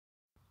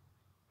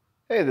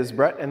Hey, this is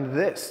Brett, and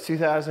this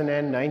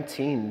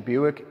 2019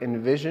 Buick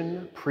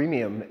Envision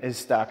Premium is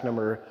stock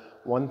number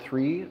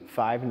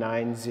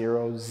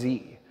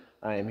 13590Z.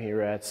 I am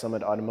here at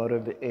Summit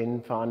Automotive in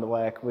Fond du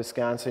Lac,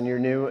 Wisconsin, your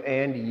new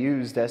and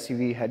used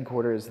SUV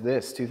headquarters.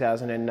 This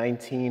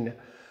 2019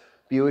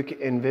 Buick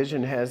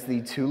Envision has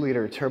the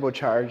 2-liter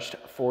turbocharged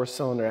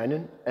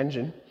 4-cylinder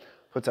engine,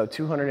 puts out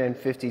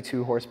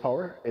 252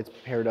 horsepower. It's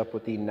paired up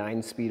with the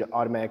 9-speed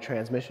automatic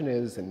transmission. It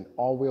is an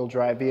all-wheel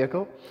drive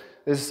vehicle.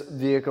 This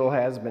vehicle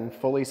has been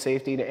fully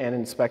safetied and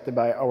inspected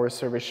by our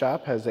service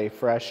shop, has a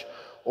fresh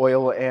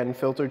oil and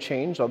filter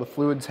change. All the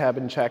fluids have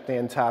been checked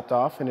and topped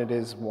off, and it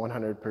is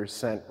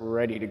 100%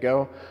 ready to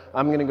go.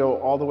 I'm going to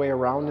go all the way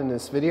around in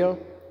this video,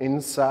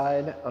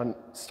 inside,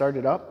 start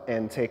it up,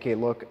 and take a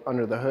look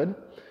under the hood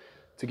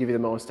to give you the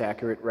most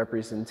accurate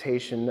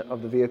representation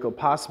of the vehicle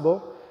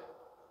possible.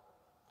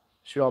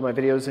 Shoot all my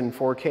videos in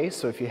 4K,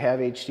 so if you have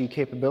HD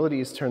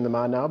capabilities, turn them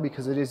on now,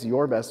 because it is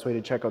your best way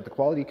to check out the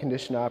quality,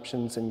 condition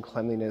options, and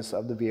cleanliness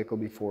of the vehicle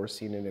before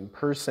seeing it in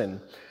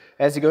person.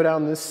 As you go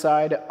down this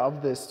side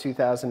of this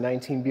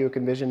 2019 Buick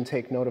Envision,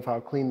 take note of how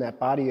clean that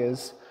body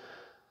is.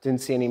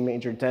 Didn't see any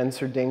major dents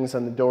or dings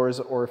on the doors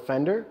or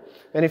fender.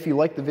 And if you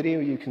like the video,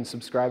 you can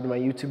subscribe to my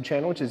YouTube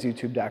channel, which is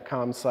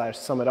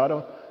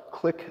youtube.com/summitauto.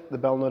 Click the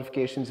bell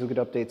notifications, you'll get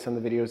updates on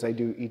the videos I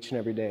do each and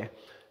every day,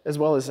 as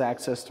well as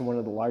access to one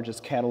of the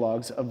largest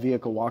catalogs of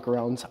vehicle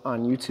walkarounds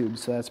on YouTube,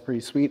 so that's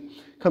pretty sweet.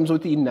 Comes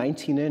with the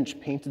 19-inch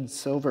painted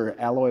silver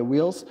alloy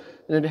wheels,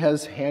 and it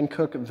has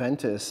Hankook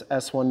Ventus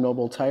S1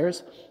 Noble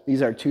tires.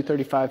 These are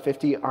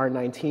 235/50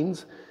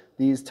 R19s.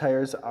 These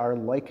tires are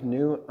like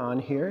new on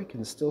here. You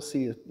can still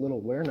see little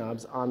wear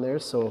knobs on there,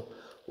 so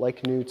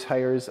like new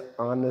tires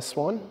on this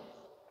one.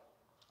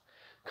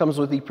 Comes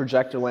with the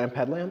projector lamp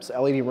headlamps,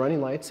 LED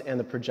running lights, and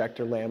the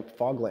projector lamp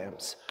fog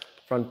lamps.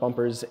 Front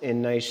bumper's in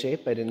nice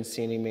shape. I didn't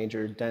see any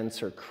major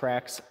dents or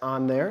cracks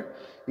on there.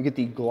 You get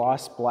the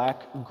gloss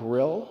black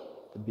grille.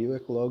 The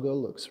Buick logo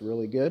looks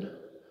really good.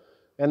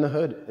 And the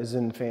hood is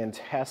in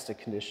fantastic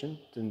condition.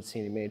 Didn't see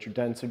any major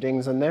dents or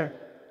dings on there.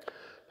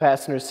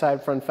 Passenger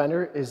side front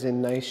fender is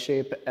in nice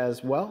shape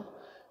as well.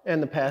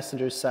 And the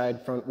passenger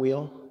side front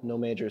wheel, no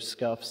major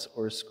scuffs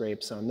or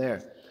scrapes on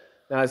there.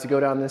 Now as you go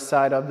down this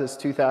side of this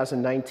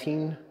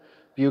 2019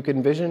 Buick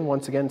Envision,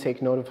 once again,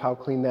 take note of how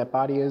clean that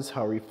body is,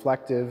 how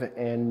reflective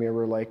and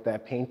mirror-like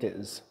that paint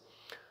is.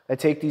 I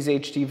take these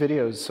HD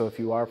videos, so if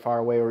you are far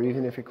away or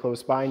even if you're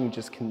close by and you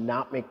just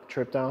cannot make the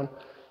trip down,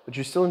 but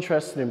you're still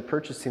interested in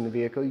purchasing the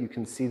vehicle, you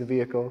can see the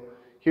vehicle,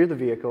 hear the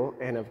vehicle,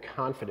 and have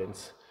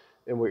confidence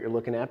in what you're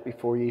looking at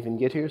before you even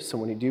get here. So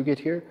when you do get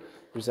here,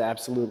 there's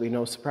absolutely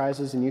no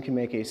surprises, and you can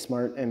make a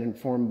smart and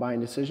informed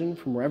buying decision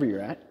from wherever you're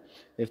at.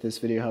 If this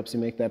video helps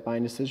you make that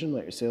buying decision,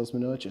 let your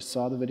salesman know that you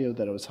saw the video,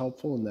 that it was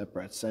helpful, and that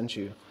Brett sent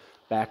you.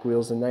 Back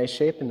wheel's in nice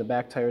shape, and the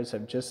back tires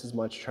have just as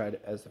much tread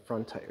as the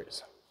front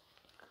tires.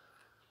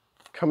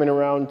 Coming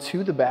around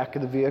to the back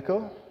of the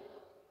vehicle,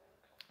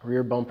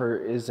 rear bumper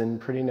is in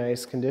pretty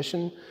nice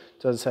condition.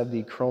 It does have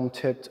the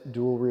chrome-tipped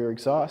dual rear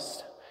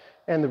exhaust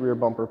and the rear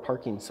bumper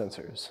parking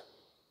sensors.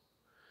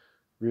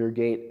 Rear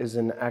gate is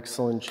in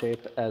excellent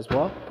shape as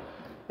well,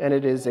 and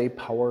it is a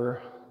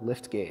power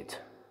lift gate.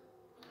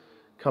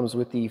 Comes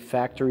with the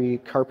factory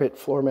carpet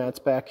floor mats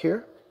back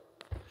here,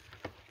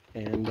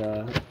 and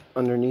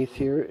underneath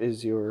here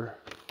is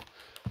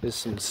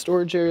some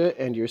storage area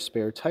and your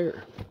spare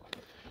tire.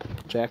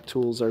 Jack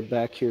tools are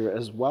back here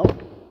as well,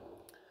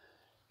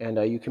 and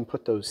you can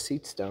put those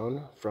seats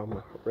down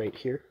from right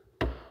here,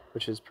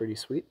 which is pretty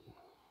sweet.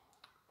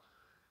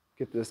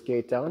 Get this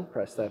gate down,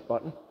 press that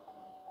button,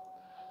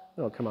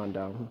 it'll come on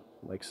down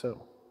like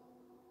so.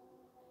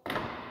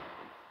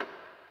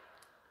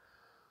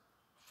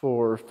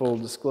 For full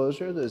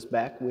disclosure, this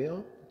back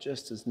wheel,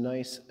 just as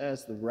nice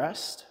as the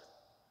rest.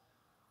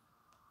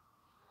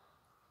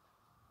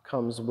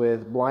 Comes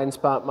with blind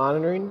spot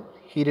monitoring,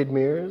 heated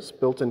mirrors,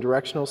 built-in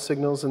directional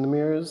signals in the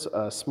mirrors,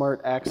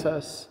 smart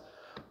access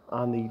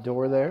on the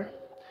door there.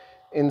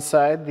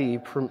 Inside, the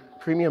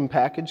premium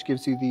package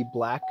gives you the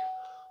black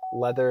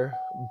leather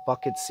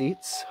bucket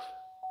seats.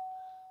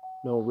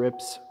 No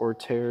rips or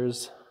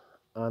tears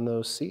on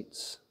those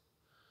seats.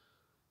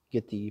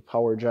 Get the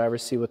power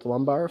driver's seat with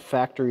lumbar,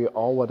 factory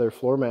all-weather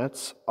floor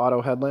mats,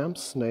 auto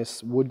headlamps,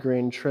 nice wood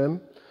grain trim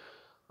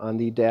on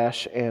the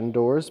dash and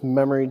doors,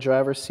 memory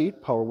driver's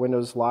seat, power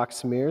windows,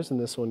 locks, and mirrors, and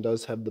this one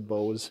does have the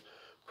Bose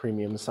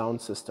premium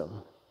sound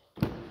system.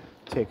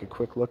 Take a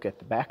quick look at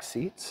the back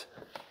seats.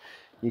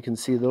 You can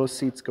see those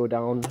seats go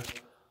down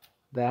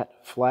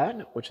that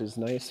flat, which is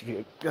nice if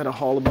you gotta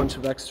haul a bunch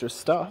of extra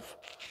stuff.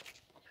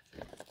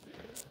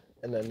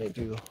 And then they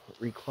do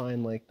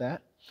recline like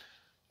that.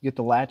 You get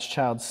the latch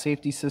child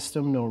safety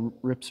system, no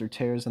rips or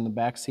tears on the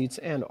back seats,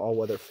 and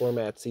all-weather floor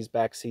mats. These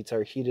back seats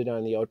are heated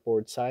on the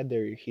outboard side.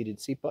 They're your heated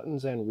seat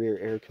buttons and rear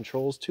air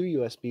controls, 2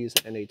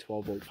 USBs, and a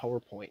 12-volt power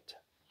point.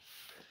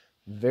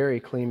 Very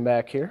clean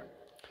back here.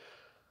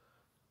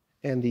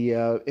 And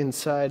the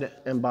inside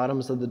and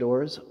bottoms of the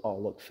doors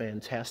all look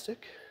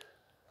fantastic.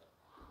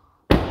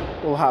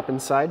 We'll hop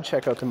inside,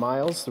 check out the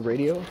miles, the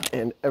radio,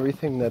 and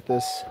everything that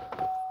this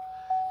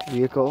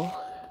vehicle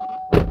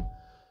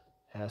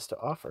has to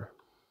offer.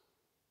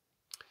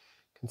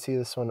 You can see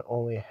this one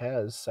only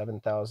has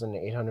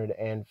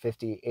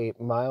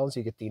 7,858 miles.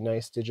 You get the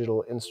nice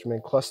digital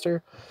instrument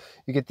cluster.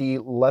 You get the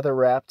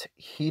leather-wrapped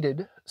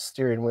heated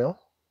steering wheel.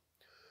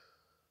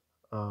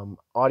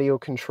 Audio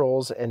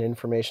controls and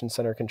information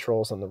center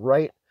controls on the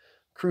right.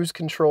 Cruise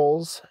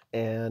controls,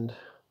 and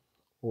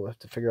we'll have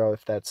to figure out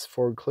if that's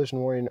forward collision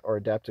warning or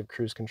adaptive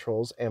cruise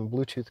controls, and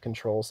Bluetooth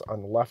controls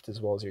on the left, as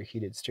well as your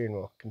heated steering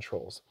wheel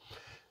controls.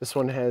 This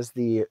one has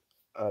the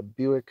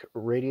Buick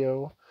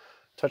radio,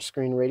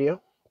 touchscreen radio.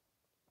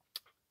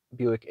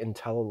 Buick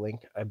IntelliLink,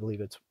 I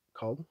believe it's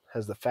called.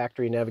 Has the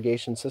factory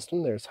navigation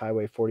system. There's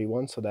Highway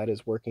 41, so that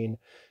is working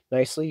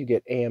nicely. You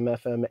get AM,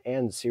 FM,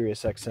 and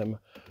Sirius XM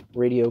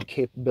radio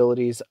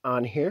capabilities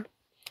on here.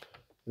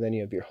 And then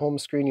you have your home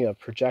screen. You have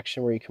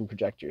projection where you can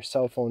project your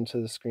cell phone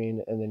to the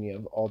screen, and then you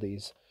have all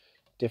these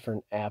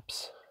different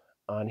apps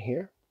on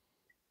here.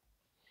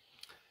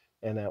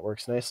 And that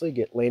works nicely. You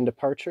get lane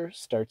departure,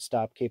 start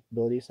stop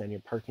capabilities, and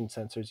your parking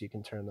sensors. You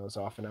can turn those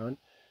off and on,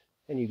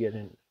 and you get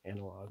an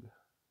analog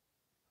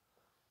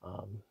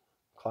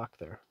clock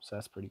there, so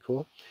that's pretty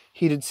cool.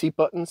 Heated seat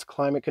buttons,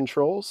 climate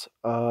controls,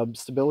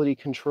 stability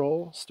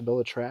control,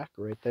 StabiliTrak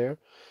right there.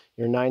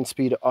 Your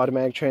 9-speed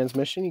automatic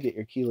transmission. You get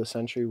your keyless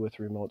entry with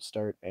remote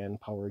start and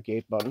power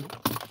gate button.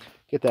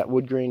 Get that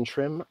wood grain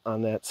trim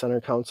on that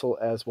center console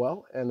as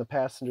well, and the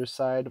passenger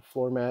side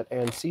floor mat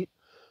and seat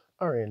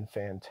are in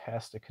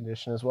fantastic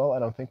condition as well. I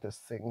don't think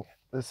this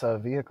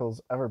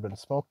vehicle's ever been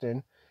smoked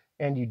in,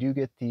 and you do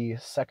get the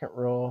second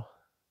row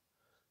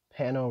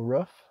pano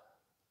roof,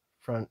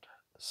 front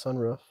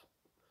sunroof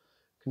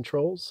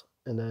controls,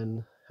 and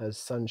then has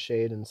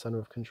sunshade and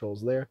sunroof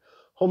controls there.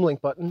 Home link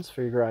buttons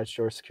for your garage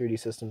door security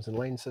systems and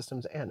lane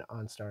systems, and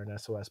OnStar and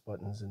SOS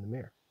buttons in the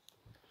mirror,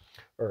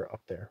 or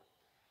up there,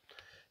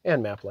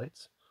 and map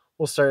lights.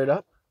 We'll start it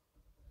up,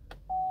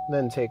 and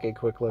then take a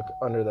quick look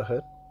under the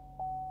hood.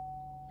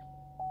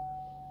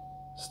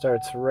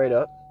 Starts right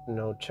up,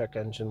 no check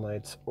engine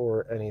lights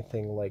or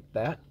anything like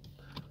that.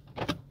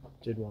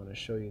 Did want to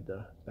show you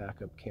the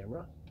backup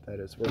camera.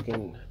 That is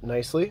working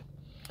nicely.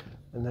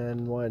 And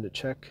then wanted to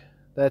check,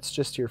 that's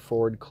just your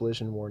forward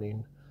collision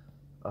warning.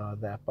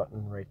 That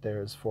button right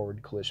there is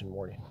forward collision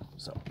warning.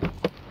 So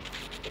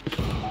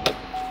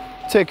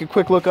take a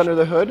quick look under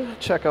the hood,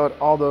 check out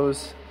all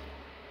those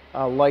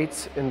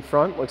lights in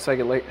front. Looks like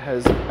it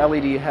has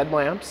LED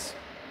headlamps.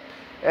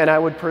 And I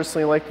would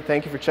personally like to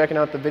thank you for checking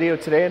out the video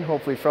today, and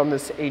hopefully from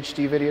this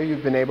HD video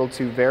you've been able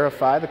to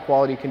verify the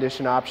quality,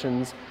 condition,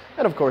 options,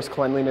 and of course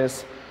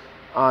cleanliness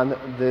on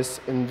this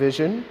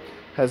Envision.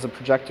 Has the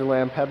projector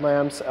lamp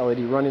headlamps, LED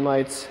running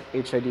lights,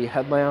 HID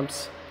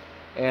headlamps,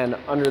 and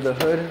under the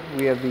hood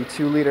we have the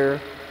 2-liter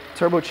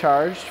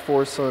turbocharged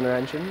 4-cylinder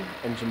engine.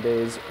 Engine bay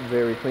is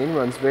very clean,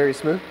 runs very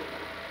smooth.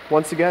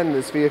 Once again,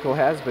 this vehicle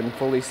has been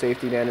fully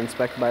safetied and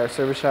inspected by our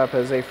service shop,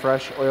 has a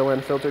fresh oil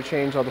and filter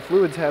change. All the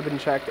fluids have been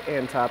checked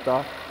and topped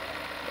off,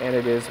 and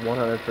it is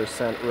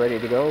 100% ready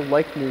to go.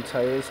 Like new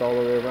tires all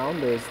the way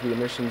around. There's the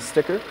emissions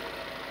sticker.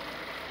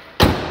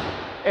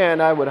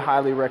 And I would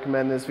highly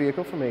recommend this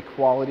vehicle from a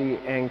quality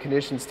and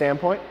condition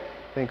standpoint.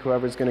 I think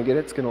whoever's going to get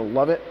it is going to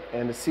love it.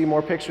 And to see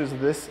more pictures of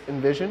this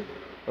Envision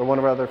or one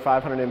of our other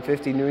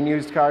 550 new and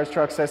used cars,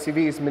 trucks,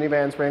 SUVs,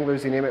 minivans,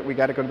 Wranglers, you name it, we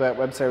got to go to that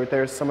website right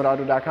there,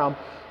 summitauto.com.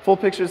 Full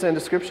pictures and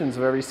descriptions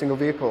of every single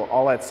vehicle,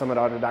 all at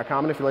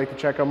summitauto.com. And if you'd like to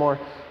check out more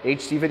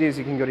HD videos,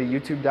 you can go to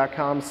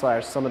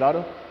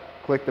youtube.com/summitauto.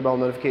 Click the bell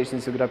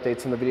notifications to get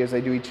updates on the videos I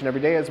do each and every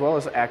day, as well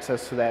as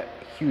access to that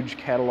huge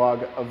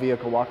catalog of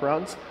vehicle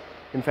walkarounds.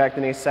 In fact,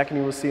 in a second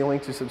you will see a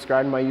link to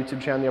subscribe to my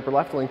YouTube channel in the upper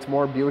left, a link to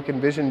more Buick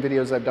Envision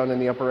videos I've done in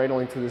the upper right, a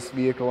link to this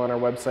vehicle on our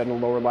website in the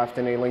lower left,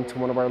 and a link to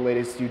one of our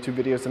latest YouTube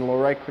videos in the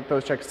lower right. Click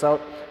those, check us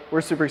out. We're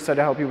super excited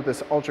to help you with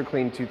this ultra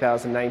clean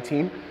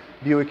 2019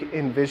 Buick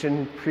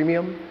Envision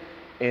Premium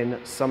in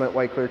Summit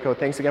White Clear Coat.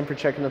 Thanks again for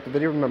checking out the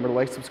video. Remember to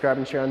like, subscribe,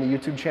 and share on the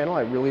YouTube channel.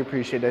 I really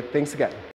appreciate it. Thanks again.